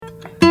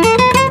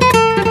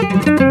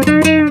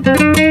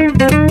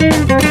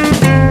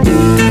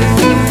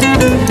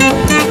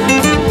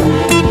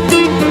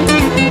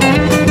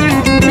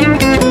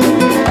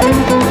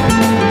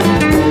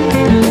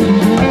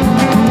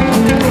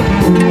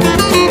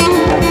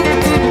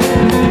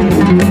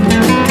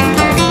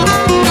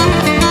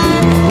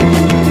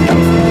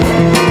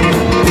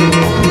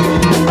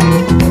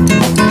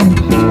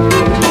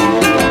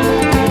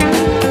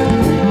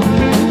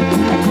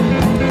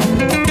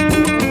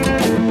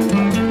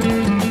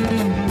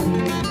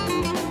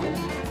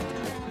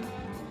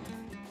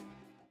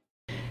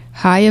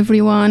Hi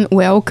everyone,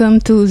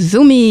 welcome to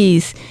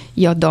Zoomies,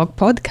 your dog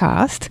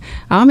podcast.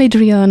 I'm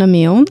Adriana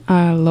Milne,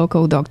 a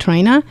local dog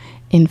trainer,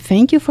 and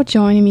thank you for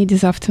joining me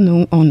this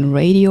afternoon on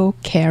Radio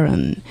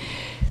Karen.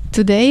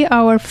 Today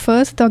our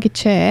first doggy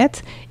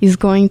chat is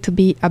going to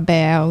be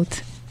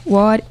about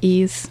what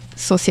is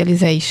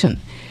socialization.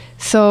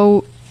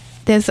 So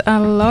there's a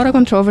lot of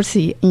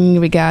controversy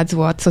in regards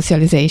what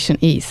socialization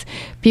is.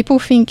 People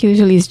think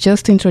usually it's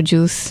just to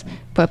introduce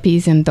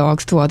puppies and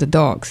dogs to other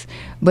dogs.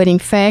 But in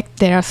fact,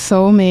 there are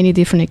so many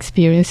different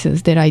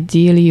experiences that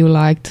ideally you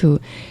like to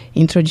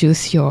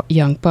introduce your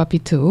young puppy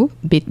to,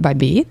 bit by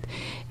bit.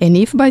 And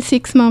if by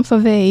 6 months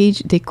of age,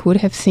 they could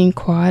have seen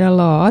quite a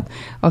lot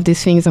of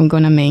these things I'm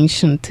going to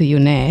mention to you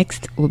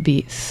next, would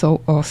be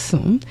so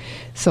awesome.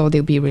 So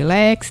they'll be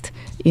relaxed,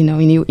 in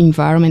new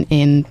environment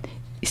and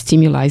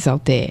stimuli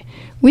out there.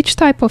 Which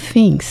type of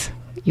things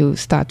you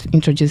start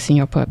introducing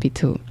your puppy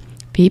to?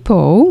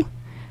 People,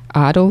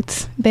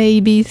 adults,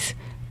 babies,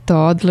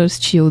 toddlers,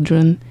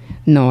 children,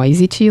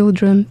 noisy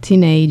children,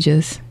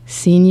 teenagers,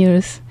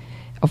 seniors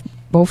of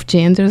both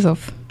genders,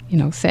 of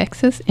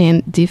sexes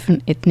and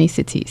different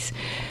ethnicities.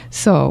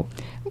 So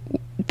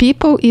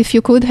people, if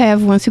you could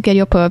have, once you get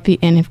your puppy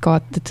and have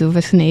got the 2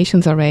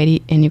 vaccinations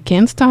already, and you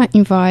can start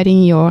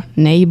inviting your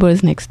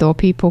neighbors, next door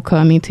people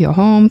coming to your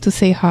home to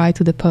say hi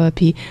to the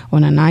puppy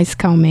on a nice,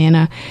 calm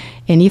manner.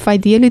 And if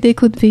ideally they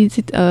could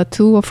visit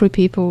 2 or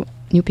 3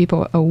 new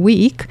people a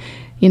week,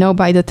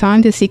 by the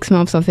time they're 6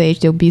 months of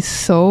age, they'll be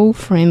so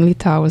friendly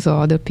towards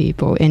other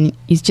people. And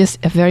it's just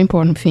a very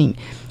important thing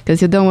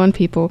because you don't want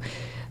people,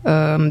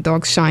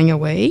 dogs shying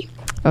away.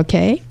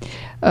 Okay?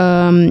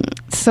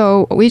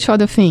 So which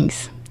other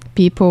things?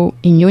 People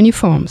in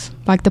uniforms,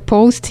 like the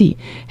postie.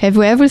 Have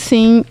you ever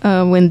seen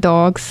when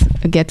dogs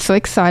get so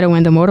excited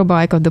when the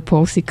motorbike or the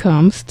postie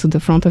comes to the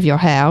front of your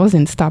house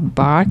and start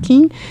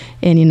barking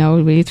and,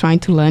 really trying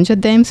to lunge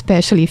at them,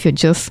 especially if you're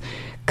just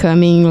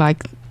coming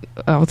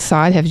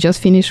outside, have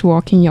just finished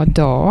walking your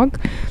dog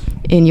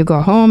and you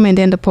go home and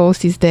then the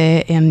post is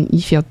there, and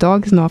if your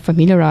dog is not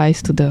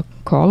familiarized to the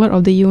color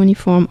of the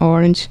uniform,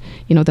 orange,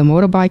 the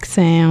motorbike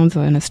sounds,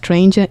 or a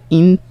stranger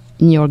in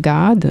your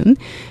garden,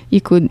 you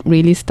could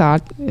really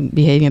start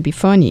behaving a bit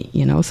funny,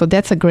 so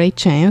that's a great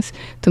chance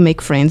to make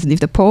friends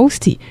with the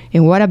postie.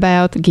 And what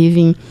about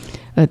giving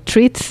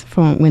treats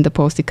from when the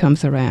postie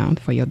comes around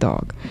for your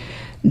dog?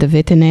 The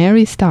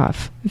veterinary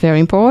staff, very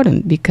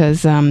important,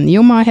 because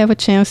you might have a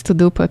chance to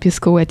do puppy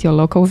school at your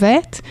local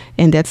vet,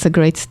 and that's a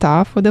great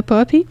start for the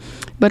puppy.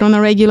 But on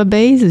a regular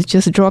basis,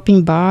 just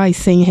dropping by,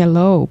 saying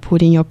hello,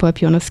 putting your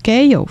puppy on a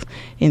scale,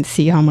 and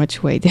see how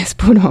much weight that's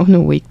put on a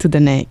week to the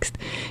next.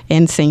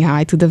 And saying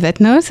hi to the vet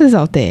nurses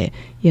out there,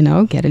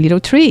 get a little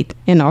treat,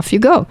 and off you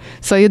go.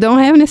 So you don't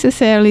have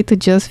necessarily to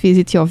just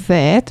visit your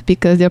vet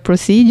because there are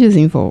procedures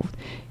involved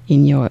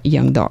in your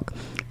young dog.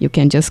 You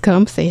can just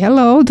come, say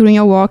hello during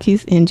your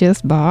walkies, and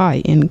just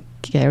bye and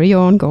carry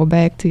on, go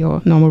back to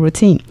your normal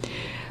routine.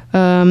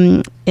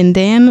 And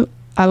then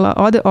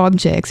other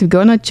objects. We're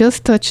going to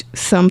just touch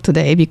some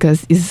today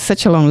because it's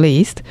such a long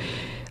list.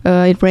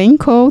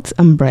 Raincoats,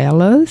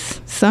 umbrellas,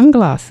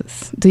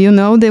 sunglasses. Do you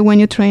know that when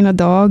you train a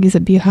dog, it's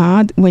a bit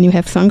hard when you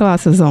have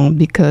sunglasses on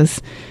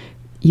because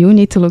you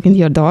need to look into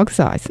your dog's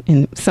eyes,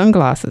 and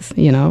sunglasses,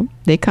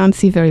 they can't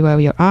see very well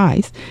with your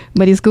eyes,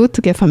 but it's good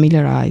to get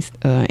familiarized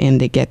and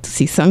they get to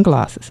see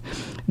sunglasses.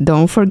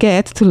 Don't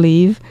forget to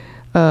leave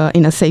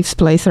in a safe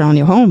place around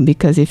your home,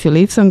 because if you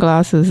leave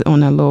sunglasses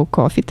on a low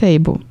coffee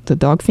table, the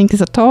dog thinks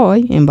it's a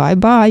toy, and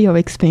bye-bye your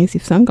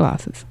expensive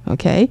sunglasses,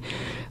 okay?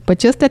 But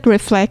just that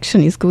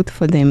reflection is good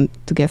for them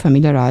to get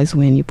familiarized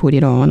when you put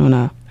it on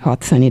a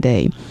hot sunny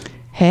day.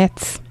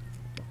 Hats,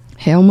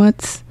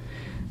 helmets,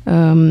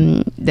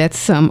 that's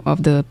some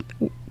of the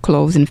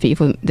clothes and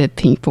that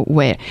people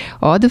wear.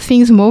 Other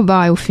things,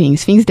 mobile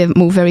things that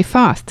move very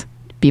fast.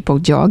 People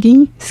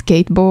jogging,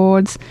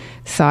 skateboards,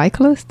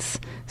 cyclists,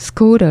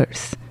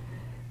 scooters,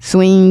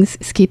 swings,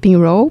 skipping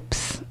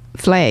ropes,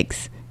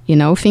 flags.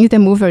 Things that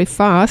move very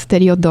fast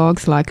that your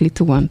dog's likely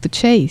to want to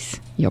chase,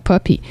 your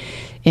puppy.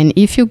 And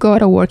if you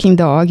got a working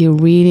dog, you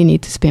really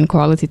need to spend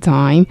quality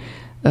time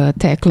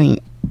tackling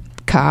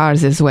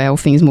cars as well,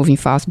 things moving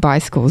fast,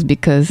 bicycles,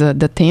 because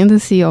the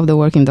tendency of the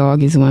working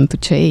dog is one to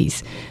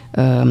chase.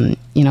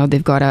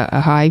 They've got a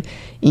high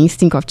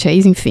instinct of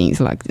chasing things,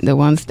 like the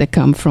ones that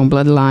come from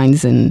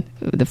bloodlines and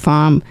the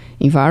farm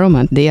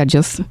environment. They are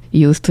just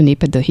used to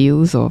nip at the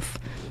heels of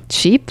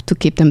sheep to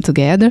keep them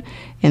together.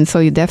 And so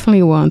you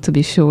definitely want to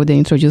be sure they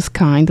introduce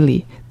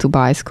kindly to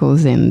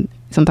bicycles, and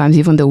sometimes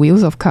even the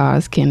wheels of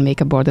cars can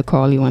make a border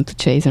collie want to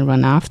chase and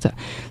run after.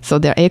 So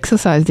their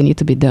exercise, they need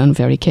to be done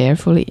very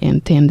carefully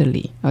and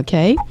tenderly,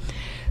 okay?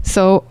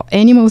 So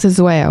animals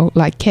as well,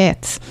 like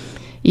cats.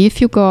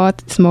 If you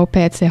got small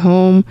pets at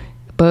home,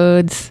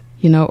 birds,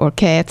 or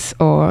cats,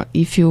 or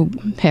if you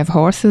have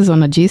horses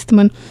on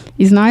adjustment,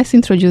 it's nice to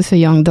introduce a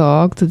young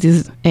dog to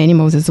these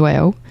animals as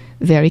well,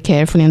 very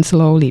carefully and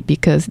slowly,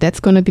 because that's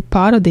going to be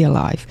part of their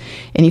life.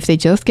 And if they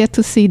just get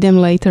to see them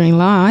later in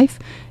life,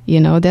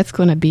 that's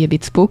going to be a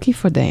bit spooky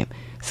for them.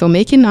 So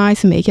make it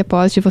nice, make a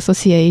positive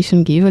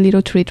association, give a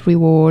little treat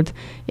reward,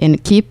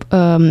 and keep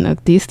a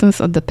distance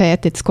of the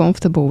pet that's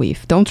comfortable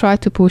with. Don't try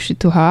to push it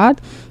too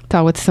hard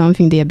towards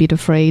something they're a bit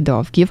afraid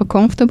of. Give a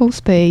comfortable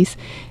space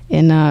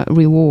and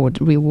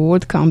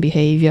reward calm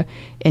behavior.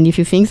 And if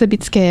you think a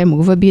bit scared,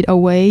 move a bit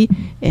away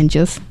and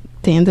just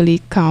tenderly,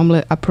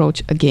 calmly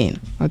approach again.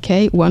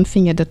 Okay, one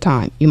thing at a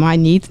time. You might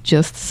need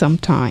just some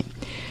time.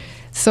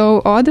 So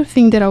other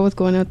thing that I was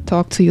going to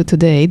talk to you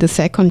today, the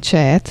second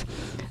chat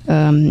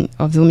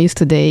of Zoomies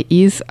today,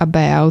 is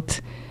about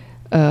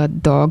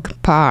dog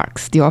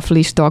parks, the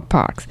off-leash dog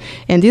parks.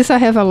 And this I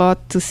have a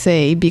lot to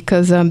say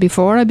because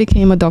before I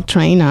became a dog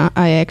trainer,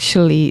 I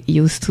actually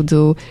used to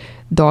do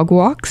dog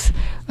walks,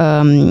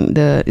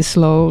 the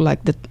slow,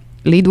 like the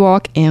lead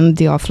walk and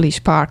the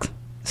off-leash parks.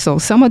 So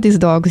some of these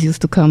dogs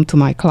used to come to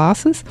my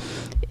classes,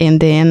 and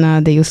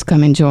then they used to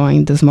come and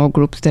join the small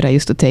groups that I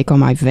used to take on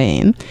my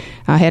van.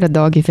 I had a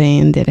doggy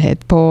van that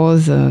had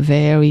paws, a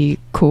very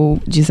cool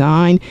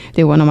design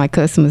that one of my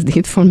customers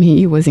did for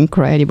me. It was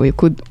incredible. You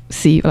could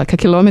see like a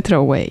kilometer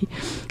away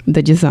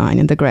the design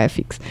and the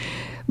graphics.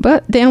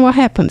 But then what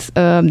happens?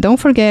 Don't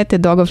forget the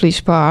dog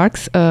off-leash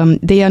parks.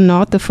 They are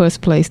not the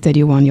first place that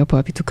you want your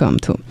puppy to come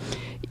to.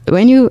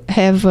 When you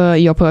have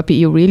your puppy,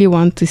 you really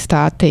want to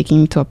start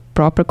taking him to a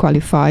proper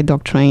qualified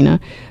dog trainer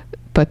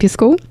puppy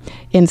school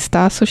and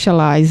start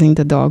socializing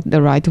the dog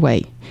the right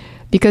way.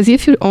 Because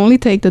if you only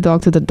take the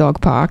dog to the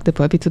dog park, the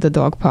puppy to the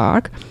dog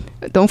park,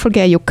 don't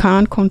forget you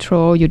can't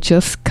control, you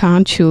just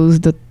can't choose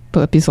the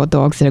puppies or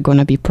dogs that are going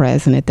to be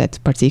present at that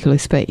particular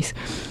space.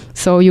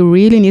 So you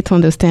really need to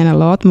understand a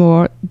lot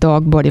more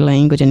dog body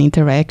language and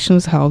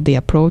interactions, how they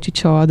approach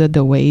each other,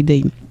 the way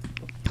they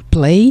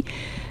play.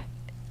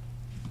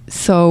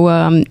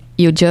 So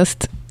you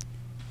just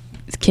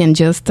can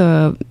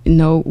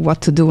know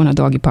what to do in a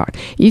doggy park.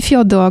 If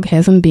your dog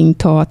hasn't been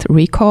taught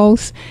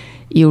recalls,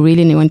 you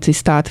really want to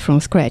start from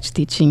scratch,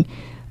 teaching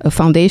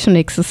foundation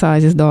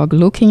exercises, dog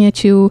looking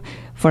at you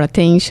for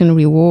attention,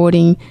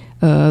 rewarding.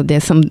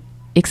 There's some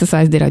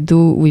exercise that I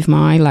do with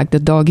mine, like the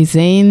dog is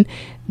in.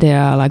 They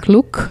are like,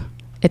 look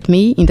at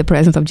me in the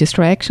presence of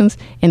distractions,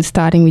 and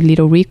starting with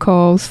little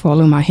recalls,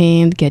 follow my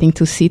hand, getting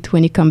to sit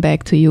when he come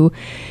back to you.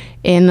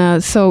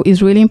 And so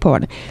it's really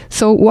important.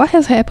 So what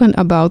has happened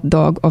about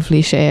dog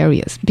off-leash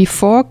areas?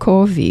 Before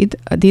COVID,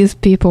 these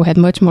people had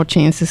much more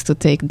chances to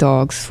take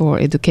dogs for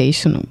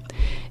education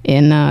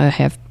and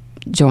have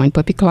joined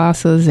puppy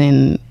classes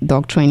and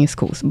dog training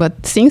schools.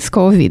 But since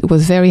COVID, it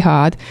was very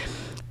hard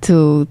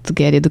to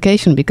get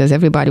education because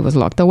everybody was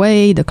locked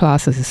away, the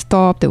classes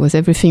stopped, there was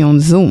everything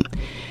on Zoom.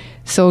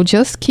 So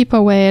just keep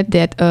aware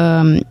that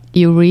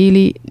you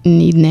really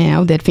need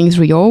now that things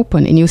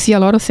reopen, and you see a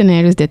lot of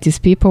scenarios that these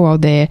people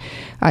out there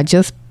are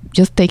just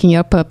taking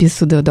up puppies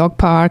to the dog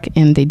park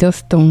and they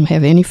just don't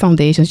have any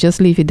foundations, just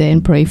leave it there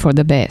and pray for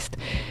the best.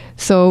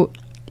 So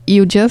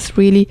you just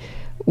really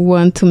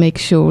want to make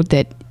sure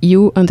that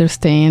you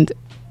understand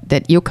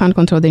that you can't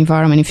control the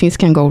environment and things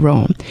can go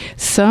wrong.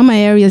 Some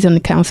areas in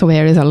the council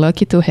areas are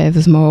lucky to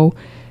have small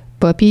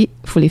puppy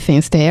fully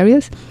fenced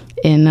areas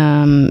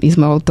and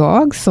small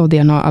dogs, so they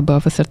are not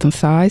above a certain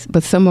size.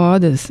 But some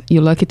others,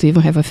 you're lucky to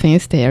even have a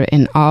fenced area,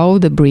 and all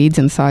the breeds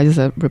and sizes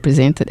are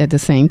represented at the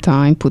same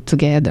time, put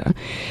together.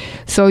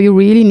 So you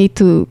really need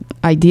to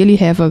ideally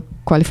have a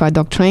qualified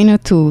dog trainer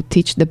to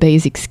teach the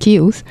basic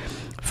skills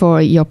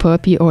for your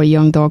puppy or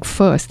young dog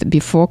first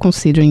before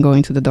considering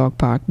going to the dog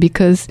park.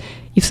 Because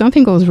if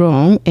something goes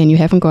wrong and you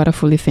haven't got a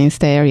fully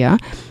fenced area,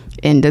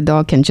 and the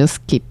dog can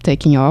just keep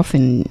taking off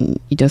and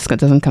it just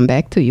doesn't come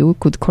back to you,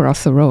 could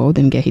cross the road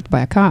and get hit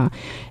by a car.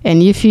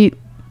 And if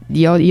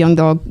your young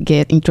dog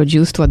get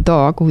introduced to a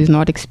dog who is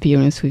not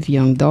experienced with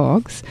young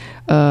dogs,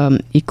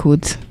 he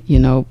could,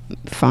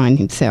 find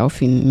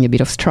himself in a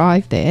bit of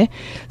strife there.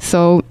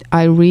 So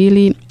I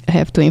really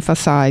have to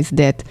emphasize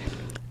that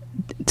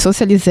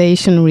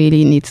socialization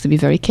really needs to be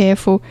very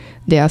careful.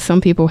 There are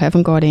some people who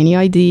haven't got any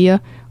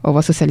idea of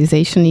what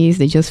socialization is.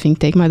 They just think,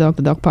 take my dog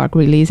to the dog park,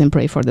 release, and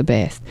pray for the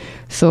best.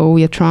 So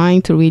we are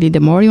trying to really, the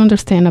more you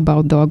understand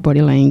about dog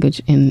body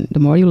language and the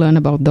more you learn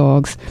about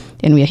dogs,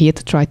 and we are here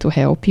to try to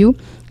help you,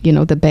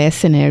 the best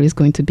scenario is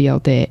going to be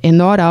out there. And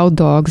not all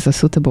dogs are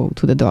suitable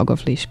to the dog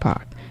off-leash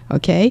park.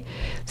 Okay?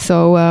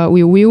 So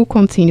we will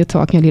continue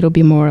talking a little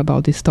bit more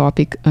about this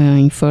topic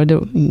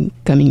in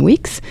coming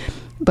weeks.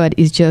 But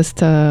it's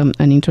just an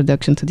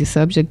introduction to the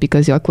subject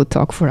because I could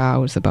talk for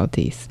hours about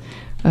this.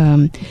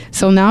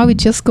 So now we're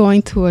just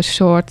going to a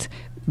short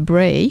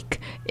break,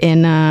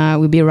 and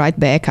we'll be right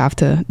back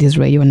after these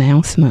radio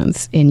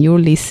announcements. And you're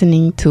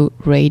listening to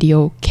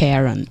Radio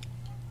Karen.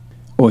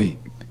 Oi,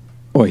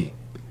 oi,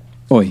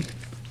 oi,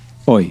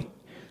 oi,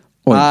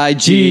 oi.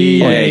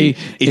 IGA,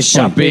 it's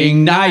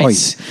shopping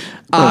night.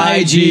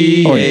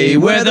 IGA,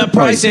 where the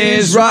price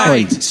is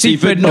right.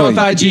 Seaford North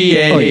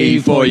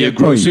IGA, for your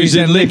groceries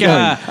and liquor.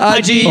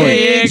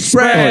 IGA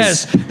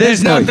Express,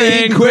 there's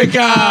nothing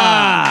quicker.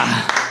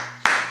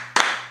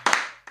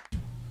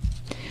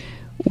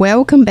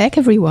 Welcome back,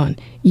 everyone.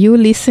 You're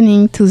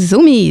listening to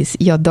Zoomies,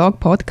 your dog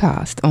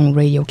podcast on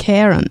Radio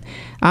Karen.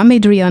 I'm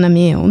Adriana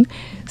Milne.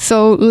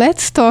 So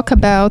let's talk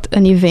about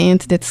an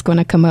event that's going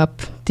to come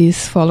up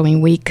this following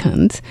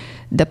weekend.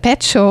 The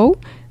Pet Show,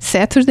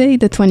 Saturday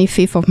the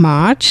 25th of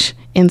March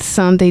and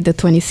Sunday the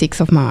 26th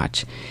of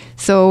March.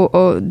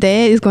 So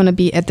there is going to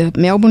be at the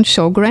Melbourne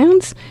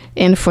Showgrounds,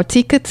 and for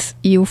tickets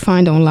you'll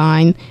find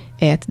online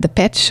at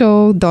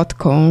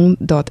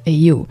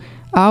thepetshow.com.au.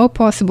 All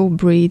possible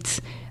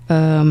breeds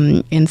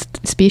and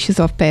species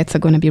of pets are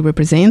going to be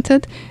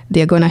represented.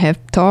 They're going to have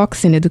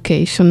talks and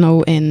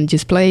educational and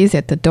displays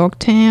at the Dog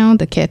Town,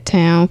 the Cat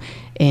Town,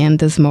 and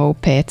the Small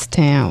Pets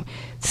Town.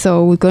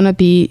 So we're going to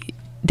be,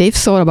 they've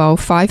sold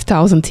about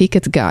 5,000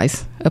 tickets,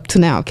 guys, up to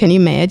now. Can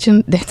you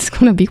imagine? That's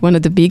going to be one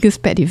of the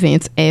biggest pet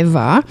events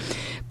ever.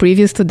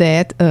 Previous to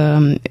that,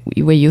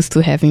 we were used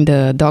to having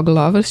the Dog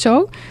Lovers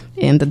Show,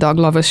 and the Dog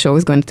Lovers Show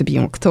is going to be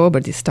in October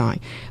this time.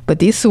 But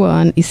this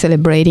one is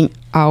celebrating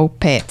our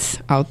pets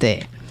out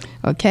there.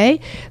 Okay,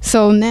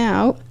 so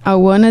now I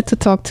wanted to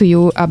talk to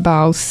you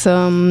about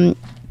some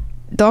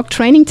dog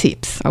training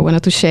tips. I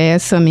wanted to share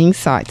some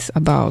insights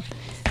about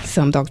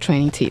some dog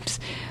training tips.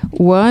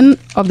 One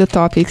of the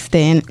topics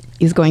then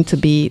is going to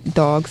be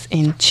dogs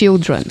and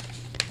children.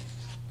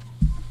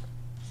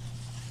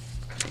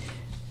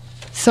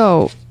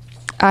 So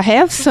I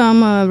have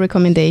some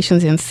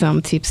recommendations and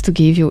some tips to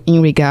give you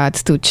in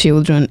regards to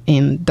children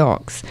and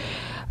dogs.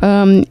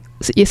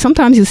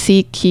 Sometimes you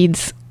see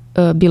kids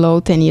below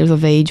 10 years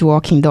of age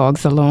walking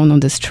dogs alone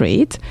on the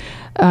street.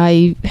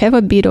 I have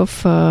a bit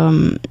of,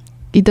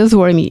 it does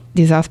worry me,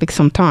 this aspect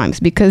sometimes,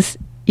 because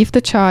if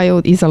the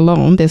child is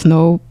alone, there's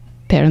no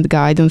parent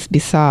guidance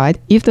beside.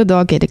 If the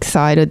dog gets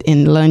excited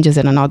and lunges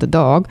at another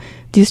dog,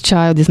 this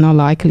child is not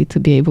likely to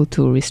be able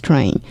to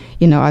restrain.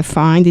 I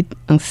find it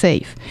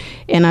unsafe.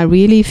 And I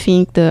really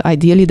think that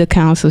ideally the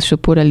council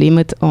should put a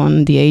limit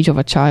on the age of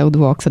a child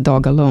who walks a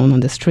dog alone on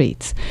the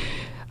streets.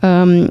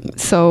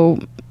 So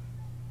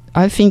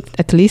I think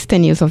at least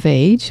 10 years of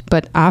age,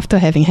 but after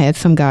having had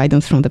some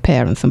guidance from the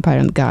parents, some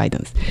parent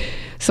guidance.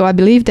 So I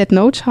believe that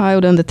no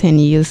child under 10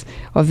 years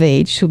of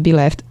age should be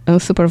left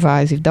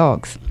unsupervised with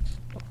dogs.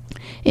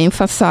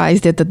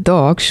 Emphasize that the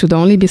dog should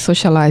only be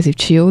socialized with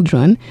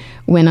children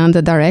when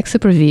under direct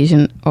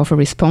supervision of a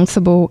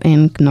responsible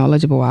and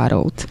knowledgeable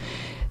adult.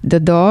 The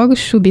dog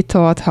should be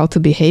taught how to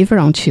behave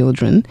around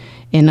children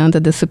and under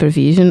the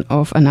supervision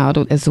of an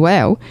adult as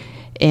well,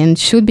 and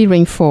should be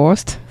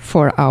reinforced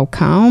for our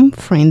calm,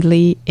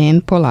 friendly,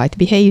 and polite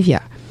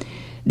behavior.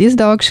 This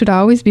dog should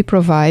always be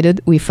provided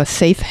with a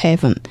safe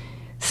haven,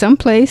 some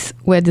place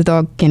where the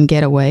dog can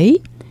get away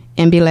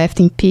and be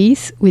left in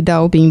peace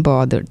without being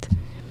bothered.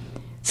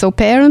 So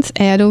parents,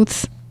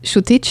 adults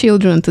should teach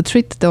children to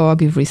treat the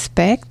dog with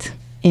respect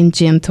and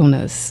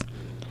gentleness.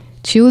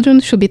 Children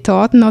should be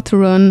taught not to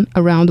run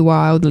around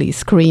wildly,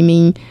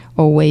 screaming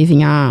or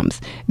waving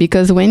arms,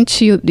 because when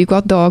you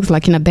got dogs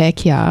like in a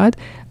backyard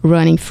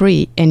running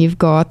free, and you've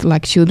got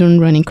like children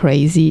running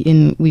crazy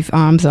and with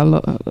arms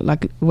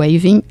like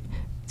waving,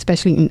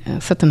 especially in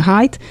a certain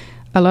height,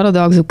 a lot of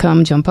dogs will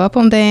come jump up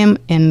on them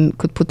and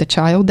could put the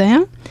child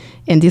down.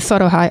 And this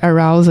sort of high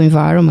arousal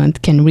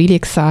environment can really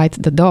excite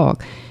the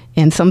dog.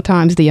 And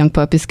sometimes the young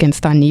puppies can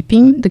start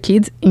nipping the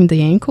kids in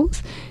the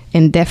ankles,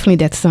 and definitely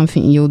that's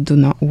something you do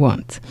not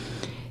want.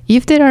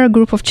 If there are a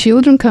group of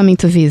children coming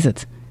to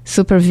visit,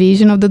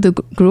 supervision of the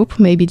group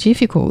may be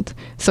difficult,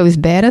 so it's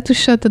better to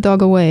shut the dog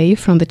away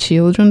from the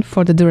children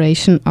for the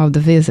duration of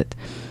the visit.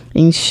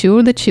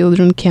 Ensure the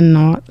children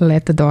cannot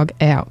let the dog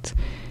out.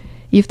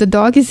 If the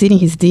dog is eating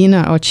his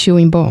dinner or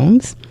chewing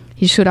bones,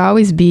 he should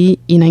always be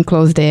in an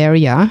enclosed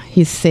area,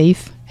 his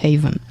safe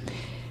haven.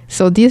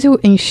 So this will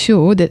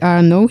ensure that there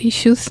are no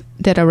issues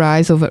that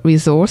arise over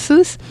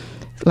resources,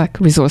 like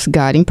resource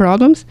guarding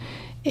problems,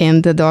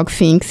 and the dog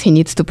thinks he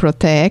needs to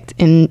protect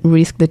and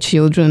risk the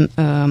children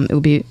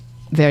will be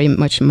very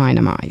much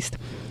minimized.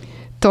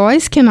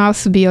 Toys can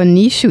also be an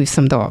issue with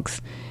some dogs.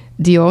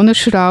 The owner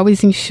should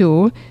always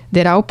ensure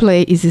that our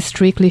play is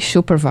strictly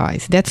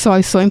supervised. That's why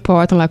it's so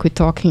important, like we were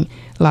talking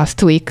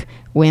last week,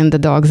 when the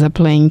dogs are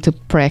playing, to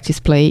practice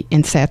play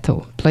and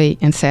settle.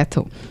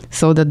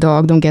 So the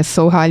dog don't get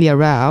so highly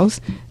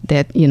aroused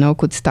that,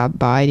 could stop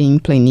biting,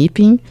 play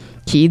nipping,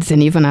 kids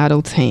and even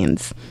adults'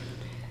 hands.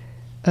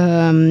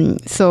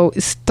 So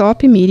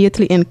stop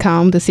immediately and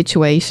calm the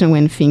situation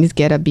when things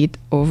get a bit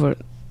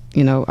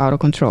out of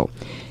control.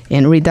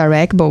 And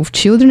redirect both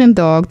children and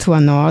dog to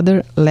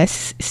another,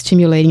 less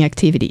stimulating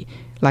activity,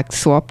 like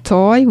swap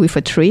toy with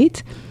a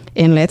treat,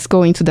 and let's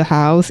go into the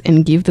house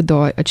and give the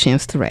dog a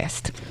chance to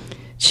rest.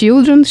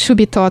 Children should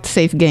be taught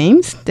safe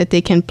games that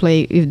they can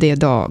play with their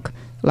dog,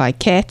 like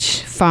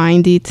catch,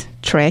 find it,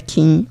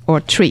 tracking, or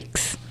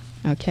tricks.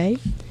 Okay?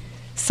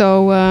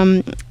 So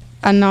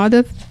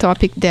another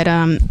topic that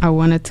I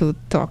wanted to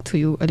talk to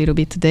you a little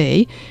bit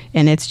today,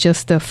 and it's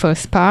just the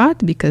first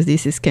part, because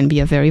this can be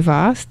a very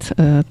vast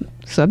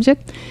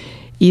subject,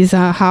 is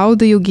how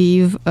do you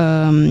give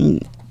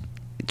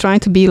trying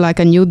to be like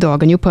a new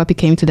dog, a new puppy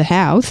came to the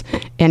house,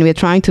 and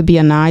we're trying to be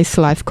a nice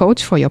life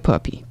coach for your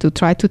puppy, to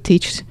try to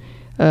teach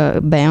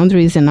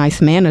boundaries and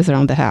nice manners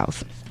around the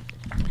house.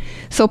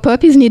 So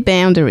puppies need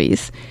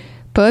boundaries.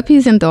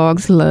 Puppies and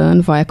dogs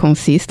learn via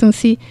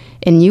consistency,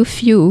 and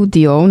if you,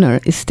 the owner,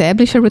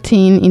 establish a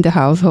routine in the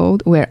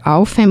household where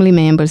all family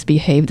members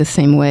behave the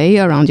same way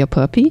around your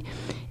puppy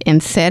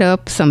and set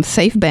up some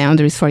safe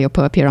boundaries for your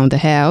puppy around the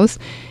house,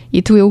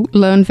 it will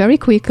learn very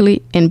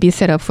quickly and be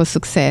set up for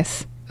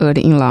success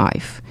early in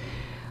life.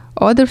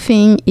 Other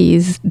thing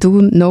is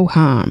do no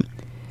harm.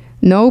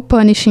 No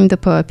punishing the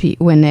puppy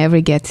whenever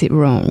it gets it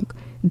wrong.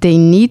 They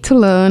need to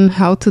learn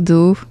how to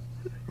do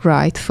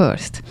right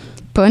first.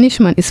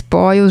 Punishment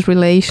spoils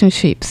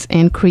relationships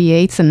and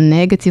creates a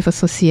negative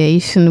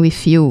association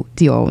with you,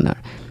 the owner.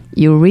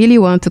 You really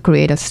want to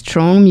create a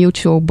strong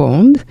mutual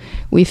bond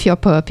with your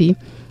puppy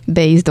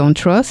based on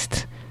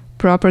trust,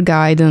 proper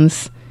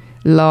guidance,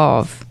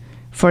 love.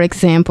 For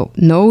example,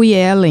 no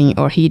yelling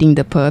or hitting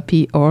the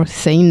puppy or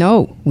saying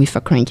no with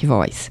a cranky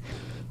voice.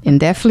 And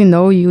definitely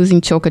no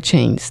using choker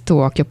chains to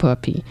walk your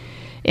puppy.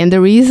 And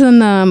the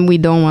reason we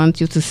don't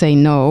want you to say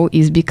no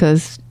is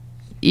because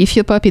if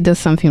your puppy does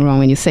something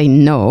wrong and you say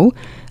no,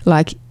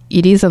 like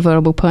it is a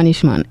verbal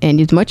punishment,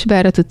 and it's much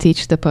better to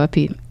teach the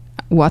puppy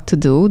what to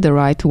do the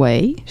right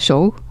way,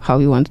 show how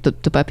you want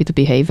the puppy to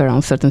behave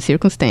around certain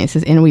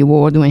circumstances, and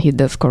reward when he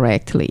does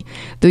correctly.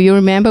 Do you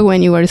remember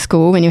when you were at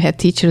school, when you had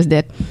teachers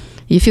that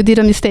if you did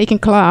a mistake in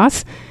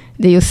class,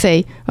 you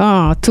say,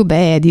 oh, too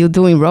bad, you're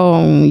doing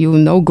wrong, you're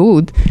no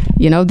good.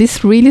 You know,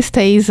 this really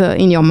stays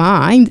in your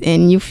mind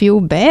and you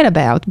feel bad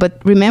about.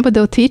 But remember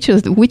those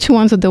teachers, which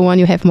ones are the ones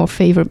you have more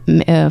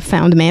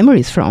fond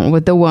memories from? Were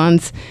the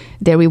ones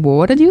that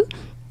rewarded you?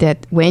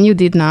 That when you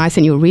did nice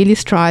and you're really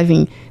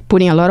striving,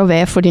 putting a lot of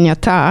effort in your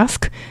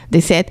task,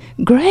 they said,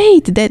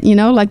 great, that, you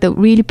know, like they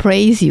really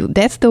praise you.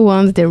 That's the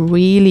ones that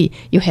really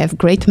you have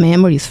great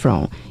memories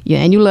from. Yeah,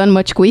 and you learn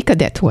much quicker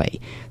that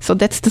way. So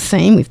that's the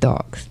same with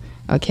dogs.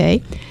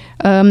 Okay.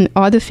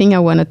 Other thing I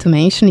wanted to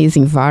mention is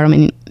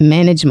environment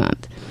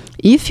management.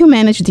 If you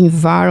manage the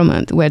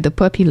environment where the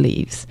puppy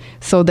lives,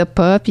 so the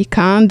puppy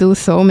can't do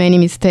so many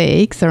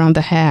mistakes around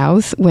the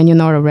house when you're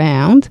not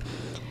around,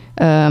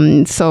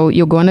 so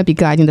you're going to be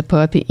guiding the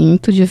puppy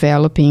into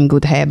developing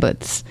good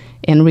habits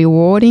and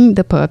rewarding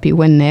the puppy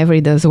whenever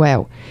it does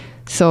well.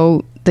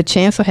 So the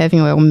chance of having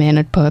a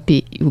well-mannered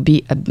puppy will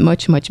be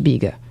much, much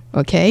bigger.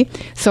 Okay,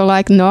 so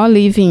like not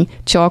leaving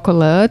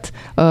chocolate,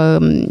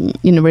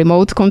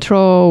 remote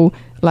control,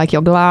 like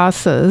your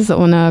glasses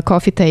on a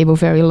coffee table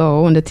very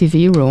low on the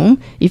TV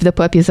room if the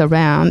puppy is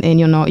around and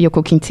you're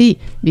cooking tea,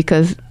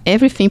 because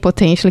everything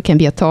potentially can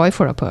be a toy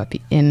for a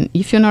puppy. And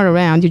if you're not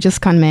around, you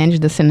just can't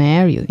manage the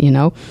scenario, you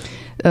know.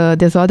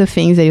 There's other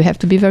things that you have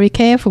to be very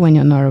careful when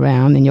you're not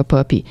around and your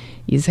puppy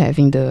is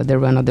having the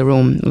run of the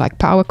room, like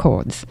power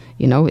cords,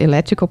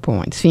 electrical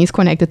points, things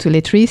connected to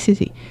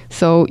electricity.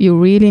 So you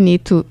really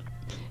need to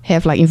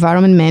have like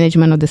environment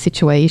management of the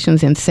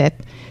situations and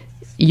set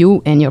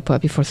you and your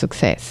puppy for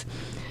success.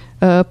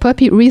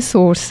 Puppy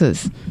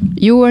resources.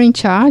 You are in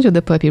charge of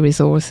the puppy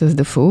resources,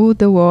 the food,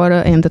 the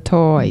water, and the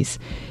toys.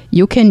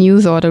 You can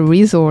use other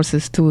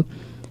resources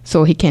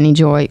so he can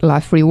enjoy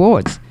life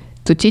rewards,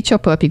 to teach your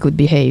puppy good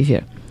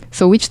behavior.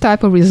 So which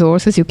type of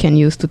resources you can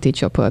use to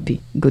teach your puppy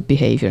good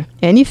behavior?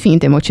 Anything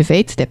that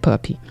motivates the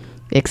puppy.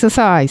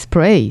 Exercise,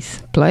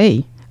 praise,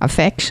 play,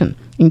 affection,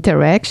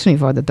 interaction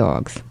with other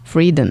dogs,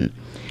 freedom.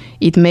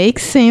 It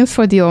makes sense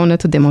for the owner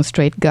to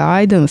demonstrate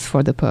guidance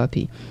for the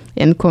puppy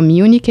and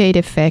communicate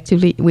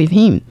effectively with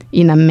him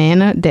in a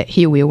manner that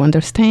he will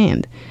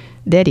understand.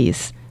 That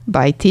is,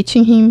 by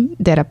teaching him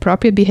that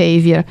appropriate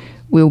behavior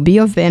will be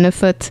of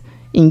benefit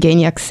in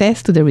gaining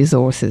access to the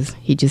resources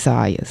he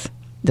desires.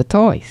 The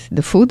toys,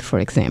 the food, for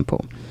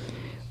example.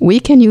 We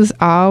can use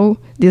all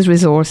these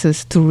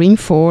resources to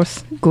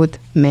reinforce good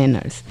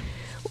manners.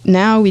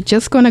 Now we're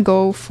just going to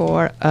go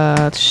for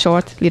a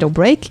short little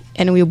break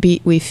and we'll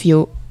be with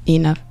you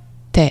in a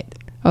tad.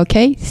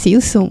 Okay? See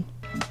you soon.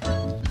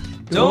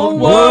 Don't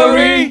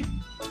worry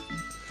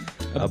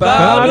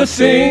about a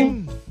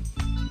thing,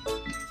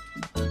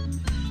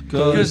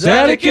 'cause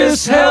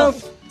Atticus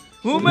Health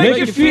will make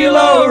you feel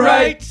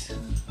alright.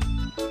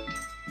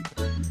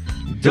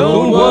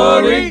 Don't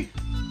worry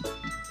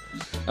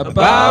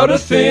about a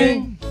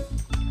thing,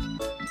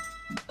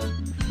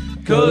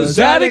 'cause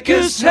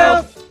Atticus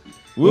Health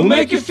will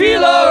make you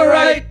feel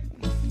alright.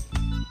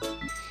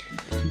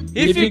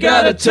 If you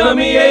got a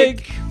tummy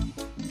ache,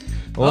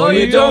 or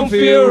you don't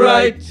feel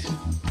right,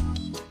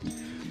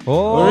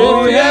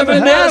 or if you have a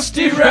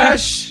nasty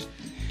rash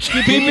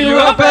keeping you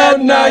up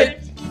at night,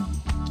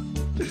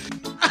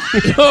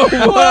 don't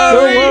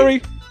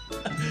worry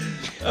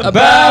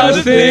about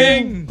a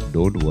thing.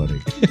 Don't worry.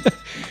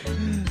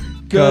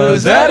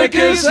 'Cause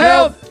Atticus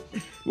Health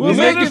will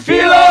make you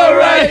feel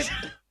alright.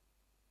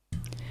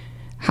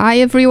 Hi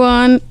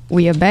everyone,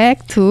 we are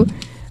back to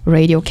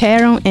Radio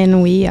Caron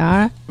and we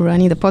are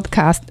running the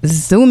podcast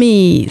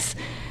Zoomies.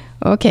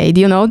 Okay,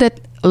 do you know that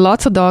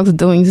lots of dogs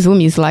doing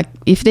zoomies, like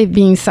if they've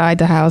been inside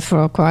the house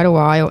for quite a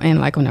while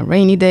and like on a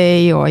rainy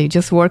day or you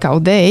just work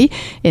all day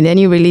and then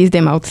you release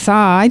them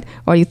outside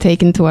or you take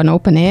them to an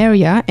open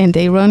area and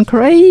they run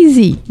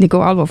crazy. They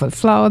go all over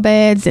flower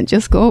beds and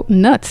just go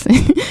nuts.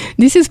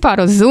 This is part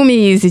of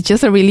zoomies. It's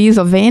just a release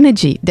of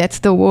energy. That's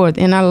the word.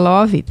 And I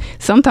love it.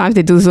 Sometimes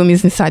they do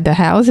zoomies inside the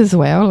house as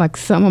well. Like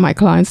some of my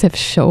clients have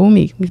shown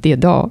me with their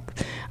dog.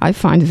 I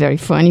find it very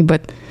funny,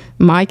 but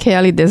my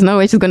Kelly, there's no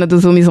way she's going to do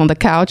zoomies on the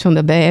couch, on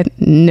the bed.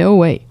 No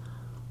way.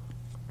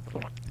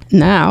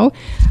 Now,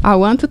 I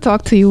want to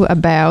talk to you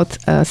about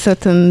a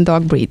certain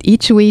dog breed.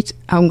 Each week,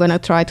 I'm going to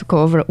try to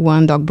cover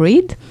one dog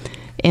breed.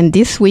 And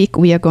this week,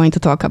 we are going to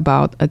talk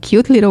about a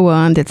cute little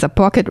one that's a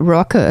pocket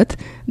rocket,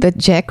 the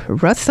Jack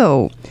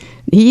Russell.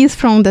 He is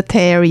from the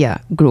Terrier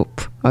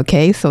group,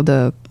 okay? So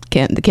the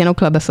Kennel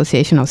Club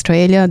Association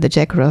Australia, the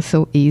Jack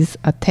Russell is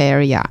a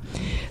Terrier.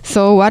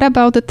 So what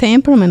about the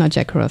temperament of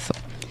Jack Russell?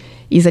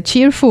 Is a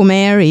cheerful,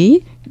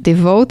 merry,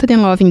 devoted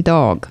and loving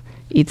dog.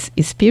 It's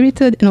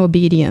spirited and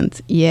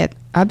obedient, yet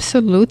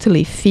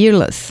absolutely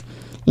fearless.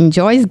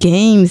 Enjoys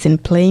games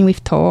and playing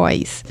with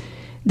toys.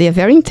 They are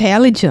very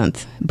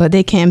intelligent, but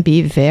they can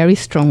be very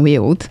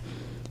strong-willed,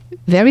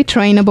 very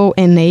trainable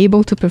and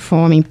able to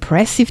perform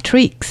impressive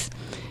tricks.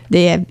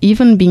 They have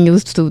even been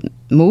used to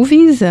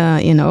movies,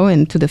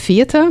 and to the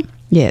theater.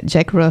 Yeah,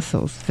 Jack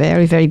Russells,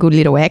 very, very good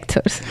little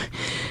actors.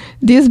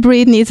 This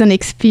breed needs an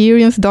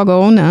experienced dog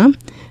owner.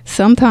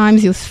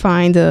 Sometimes you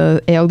find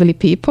elderly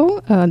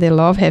people, they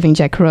love having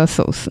Jack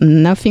Russells.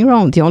 Nothing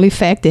wrong. The only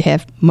fact they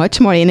have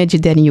much more energy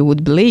than you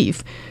would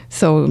believe.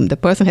 So the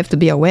person has to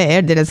be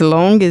aware that as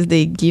long as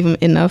they give them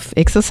enough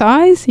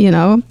exercise,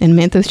 and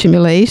mental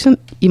stimulation,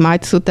 it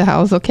might suit the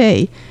house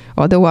okay.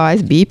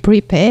 Otherwise, be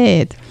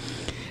prepared.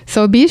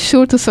 So be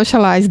sure to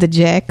socialize the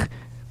Jack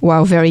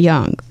while very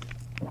young.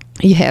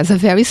 He has a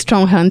very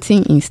strong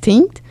hunting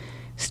instinct,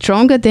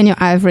 stronger than your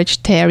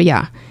average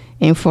Terrier.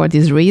 And for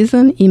this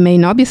reason, it may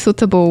not be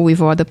suitable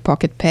with other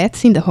pocket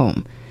pets in the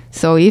home.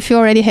 So if you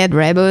already had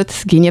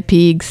rabbits, guinea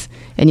pigs,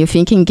 and you're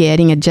thinking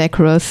getting a Jack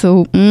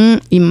Russell,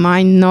 it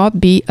might not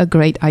be a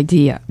great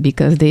idea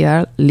because they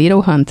are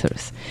little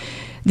hunters.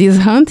 This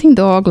hunting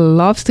dog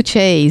loves to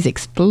chase,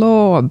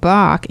 explore,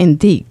 bark, and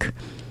dig.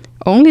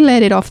 Only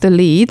let it off the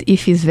lead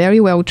if he's very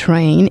well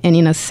trained and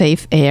in a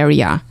safe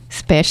area,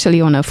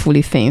 especially on a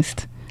fully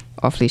fenced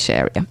off-leash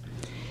area.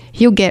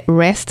 He'll get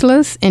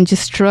restless and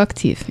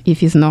destructive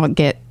if he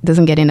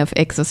doesn't get enough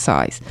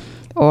exercise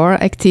or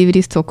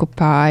activities to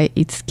occupy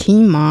its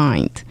keen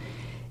mind.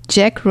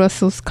 Jack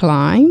Russells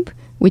climb,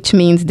 which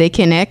means they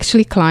can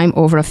actually climb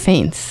over a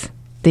fence.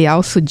 They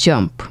also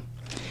jump.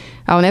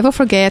 I'll never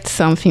forget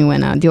something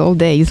when the old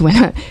days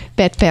when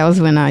Pet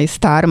Pals, when I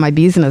started my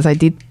business, I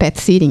did pet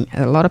sitting,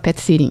 a lot of pet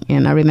sitting.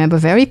 And I remember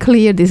very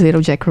clear this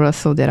little Jack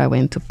Russell that I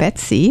went to pet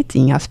sit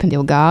in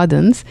Aspendale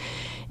Gardens.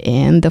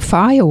 And the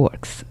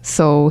fireworks.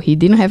 So he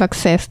didn't have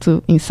access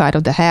to inside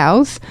of the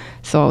house.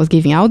 So I was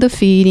giving out the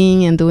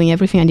feeding and doing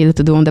everything I needed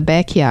to do on the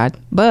backyard.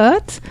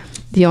 But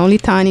the only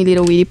tiny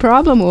little wee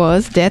problem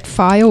was that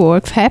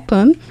fireworks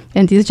happened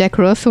and this Jack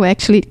Russell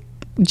actually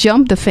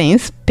jumped the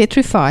fence,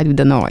 petrified with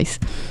the noise.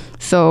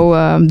 So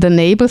the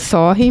neighbors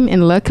saw him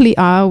and luckily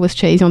I was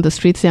chasing on the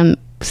streets and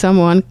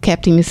someone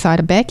kept him inside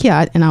the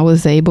backyard and I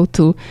was able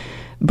to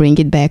bring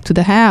it back to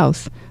the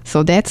house.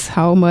 So that's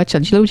how much a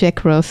little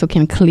Jack Russell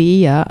can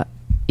clear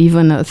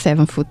even a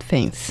 7-foot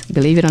fence.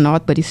 Believe it or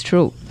not, but it's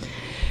true.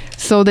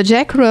 So the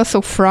Jack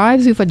Russell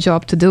thrives with a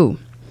job to do.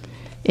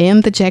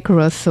 And the Jack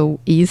Russell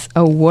is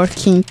a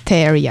working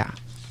terrier.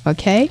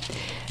 Okay?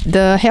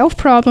 The health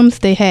problems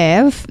they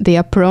have, they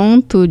are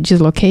prone to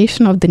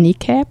dislocation of the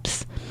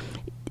kneecaps,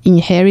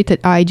 inherited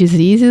eye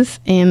diseases,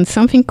 and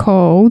something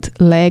called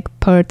leg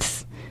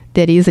PERTS.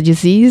 That is a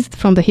disease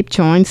from the hip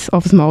joints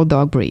of small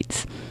dog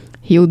breeds.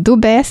 He'll do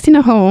best in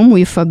a home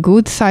with a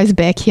good-sized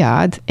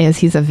backyard as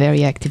he's a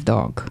very active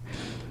dog.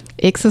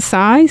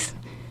 Exercise,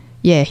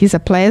 he's a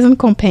pleasant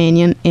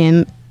companion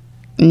and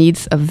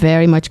needs a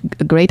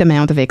great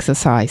amount of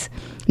exercise.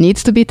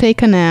 Needs to be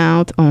taken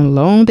out on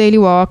long daily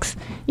walks,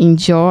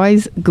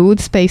 enjoys good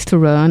space to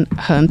run,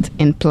 hunt,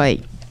 and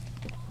play.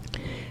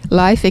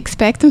 Life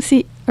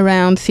expectancy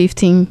around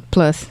 15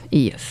 plus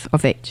years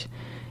of age.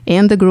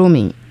 And the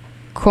grooming.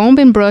 Comb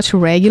and brush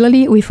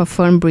regularly with a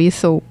firm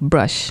bristle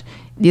brush.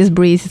 This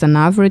breed is an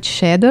average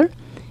shedder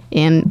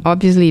and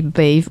obviously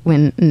bathe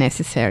when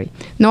necessary.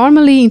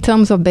 Normally, in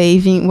terms of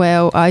bathing,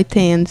 I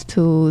tend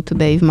to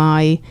bathe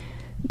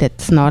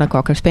that's not a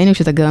Cocker Spaniel,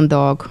 she's a gun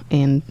dog,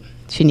 and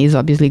she needs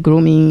obviously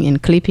grooming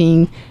and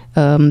clipping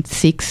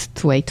 6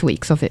 to 8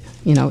 weeks of it,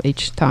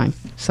 each time.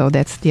 So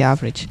that's the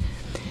average.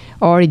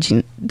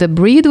 Origin. The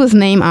breed was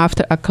named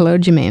after a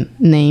clergyman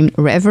named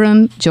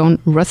Reverend John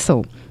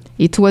Russell.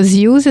 It was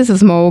used as a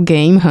small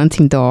game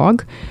hunting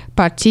dog,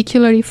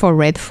 particularly for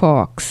red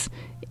fox,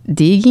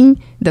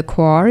 digging the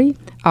quarry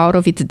out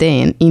of its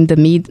den in the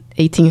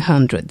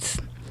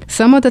mid-1800s.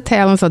 Some of the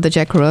talents of the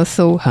Jack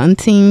Russell: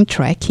 hunting,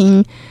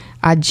 tracking,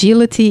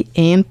 agility,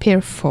 and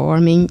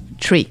performing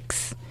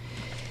tricks.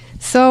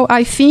 So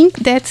I think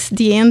that's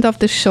the end of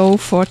the show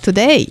for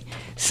today.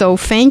 So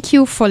thank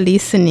you for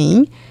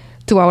listening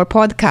to our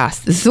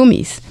podcast,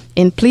 Zoomies.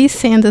 And please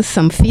send us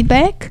some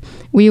feedback.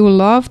 We would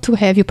love to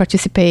have you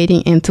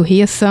participating and to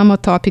hear some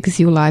topics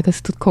you like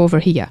us to cover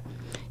here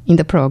in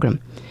the program.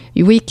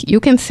 You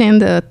can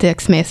send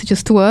text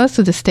messages to us,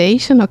 to the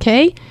station,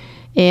 okay?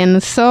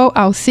 And so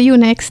I'll see you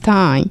next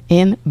time.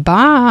 And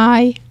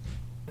bye!